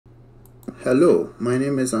Hello, my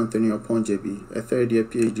name is Anthony Oponjebi, a third-year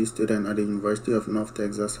PhD student at the University of North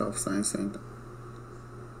Texas Health Science Center.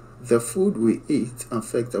 The food we eat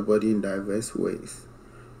affects the body in diverse ways,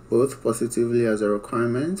 both positively as a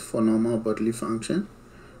requirement for normal bodily function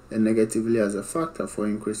and negatively as a factor for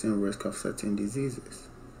increasing risk of certain diseases.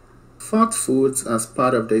 Fat foods as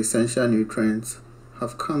part of the essential nutrients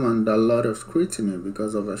have come under a lot of scrutiny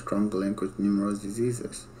because of a strong link with numerous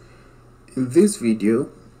diseases. In this video,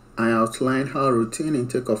 I outline how routine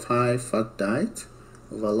intake of high-fat diet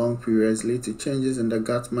over long periods lead to changes in the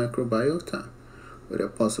gut microbiota, with a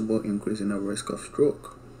possible increase in the risk of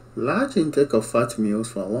stroke. Large intake of fat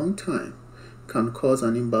meals for a long time can cause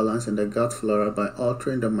an imbalance in the gut flora by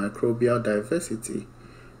altering the microbial diversity,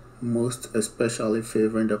 most especially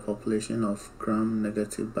favoring the population of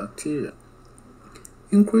gram-negative bacteria.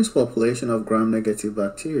 Increased population of gram-negative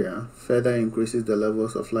bacteria further increases the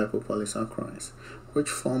levels of lipopolysaccharides, which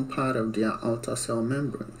form part of their outer cell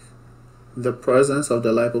membranes. The presence of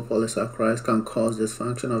the lipopolysaccharides can cause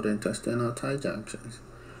dysfunction of the intestinal tight junctions,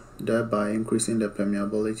 thereby increasing the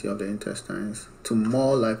permeability of the intestines to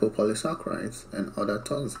more lipopolysaccharides and other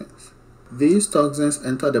toxins. These toxins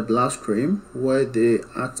enter the bloodstream, where they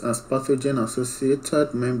act as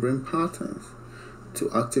pathogen-associated membrane patterns to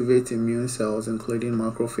activate immune cells, including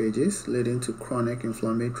macrophages, leading to chronic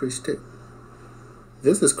inflammatory state.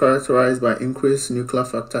 This is characterized by increased nuclear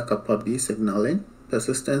factor kappa B signaling,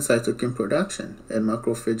 persistent cytokine production, and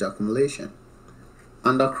macrophage accumulation.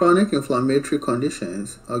 Under chronic inflammatory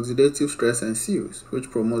conditions, oxidative stress ensues, which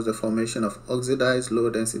promotes the formation of oxidized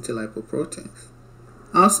low-density lipoproteins.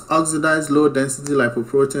 As oxidized low-density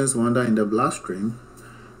lipoproteins wander in the bloodstream,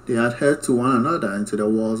 they adhere to one another into the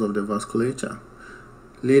walls of the vasculature,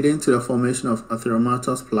 leading to the formation of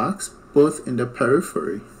atheromatous plaques both in the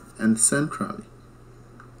periphery and centrally.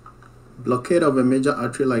 Blockade of a major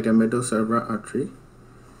artery like the middle cerebral artery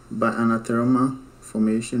by an atheroma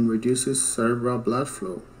formation reduces cerebral blood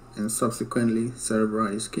flow and subsequently cerebral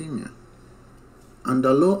ischemia.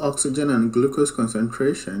 Under low oxygen and glucose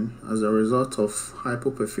concentration as a result of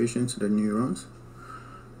hypoperfusion to the neurons,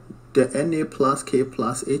 the Na plus K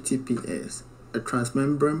plus ATPase, a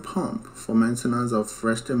transmembrane pump for maintenance of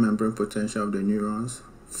resting membrane potential of the neurons,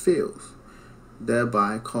 fails,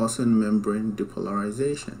 thereby causing membrane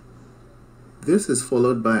depolarization. This is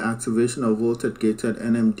followed by activation of voltage-gated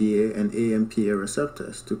NMDA and AMPA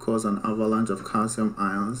receptors to cause an avalanche of calcium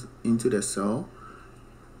ions into the cell,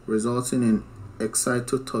 resulting in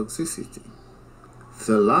excitotoxicity.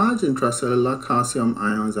 The large intracellular calcium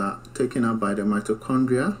ions are taken up by the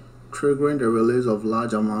mitochondria, triggering the release of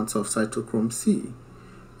large amounts of cytochrome C,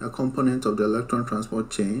 a component of the electron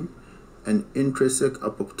transport chain and intrinsic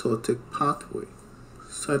apoptotic pathway.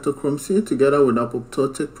 Cytochrome C together with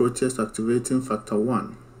apoptotic protease activating factor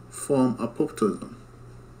 1 form apoptosis.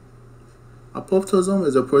 Apoptosis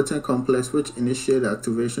is a protein complex which initiates the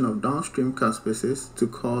activation of downstream caspases to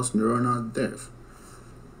cause neuronal death.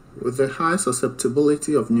 With the high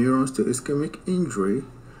susceptibility of neurons to ischemic injury,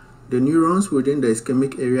 the neurons within the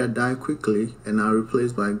ischemic area die quickly and are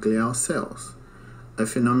replaced by glial cells, a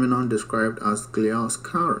phenomenon described as glial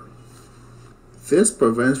scarring. This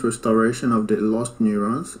prevents restoration of the lost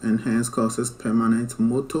neurons and hence causes permanent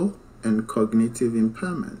motor and cognitive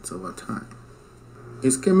impairments over time.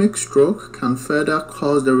 Ischemic stroke can further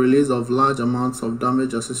cause the release of large amounts of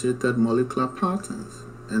damage-associated molecular patterns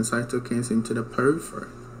and cytokines into the periphery.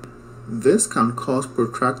 This can cause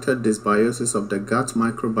protracted dysbiosis of the gut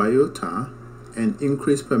microbiota and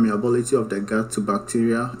increased permeability of the gut to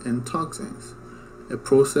bacteria and toxins, a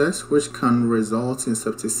process which can result in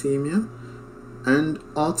septicemia and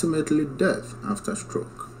ultimately death after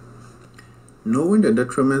stroke. Knowing the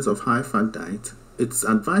detriments of high-fat diet, it's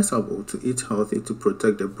advisable to eat healthy to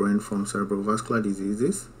protect the brain from cerebrovascular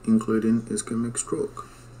diseases, including ischemic stroke.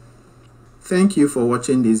 Thank you for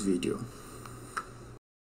watching this video.